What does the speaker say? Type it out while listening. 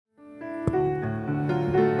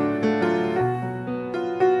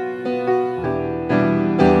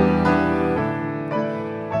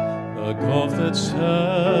that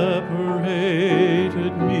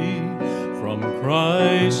separated me from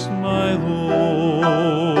Christ my Lord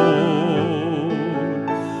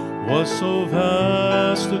was so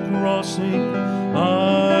vast a crossing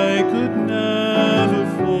I could never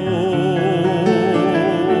ford.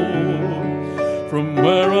 From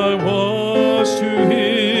where I was to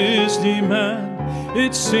his demand,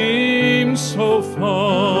 it seemed so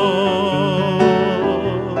far.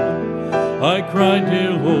 I cried,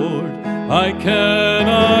 dear Lord, I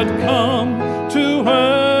cannot come to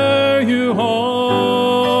where you are.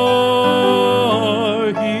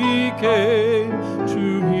 He came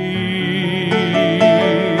to me.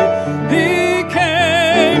 He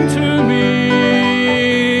came to me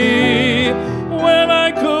when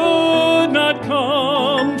I could not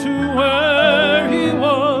come to where he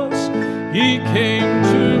was. He came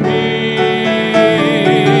to me.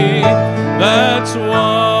 That's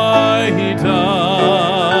why he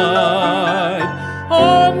died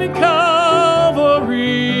on Calvary.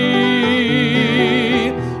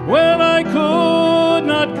 When I could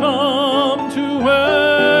not come to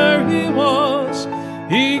where he was,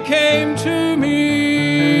 he came to me.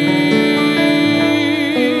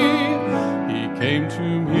 He came to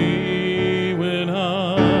me when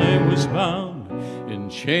I was bound in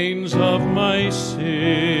chains of my sin.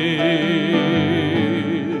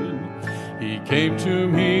 He came to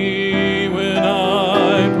me when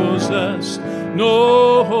I possessed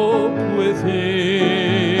no hope within.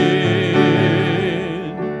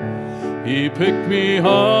 He picked me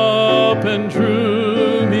up and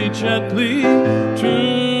drew me gently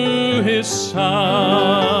to his side,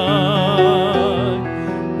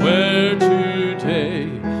 where today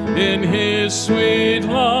in his sweet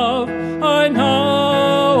love I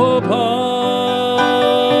now abide.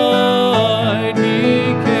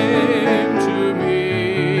 He came to me.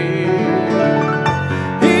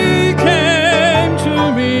 He came to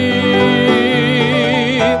me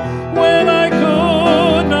when I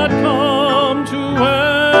could not come to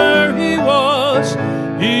where he was.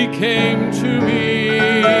 He came to me.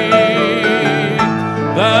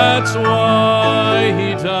 That's why he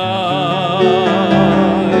died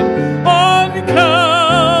on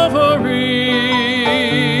Calvary.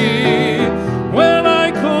 When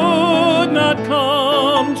I could not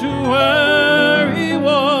come to where he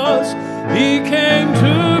was, he came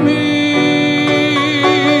to me.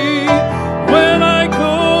 When I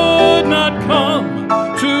could not come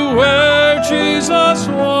to where Jesus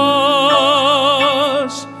was,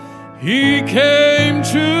 he came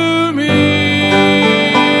to me.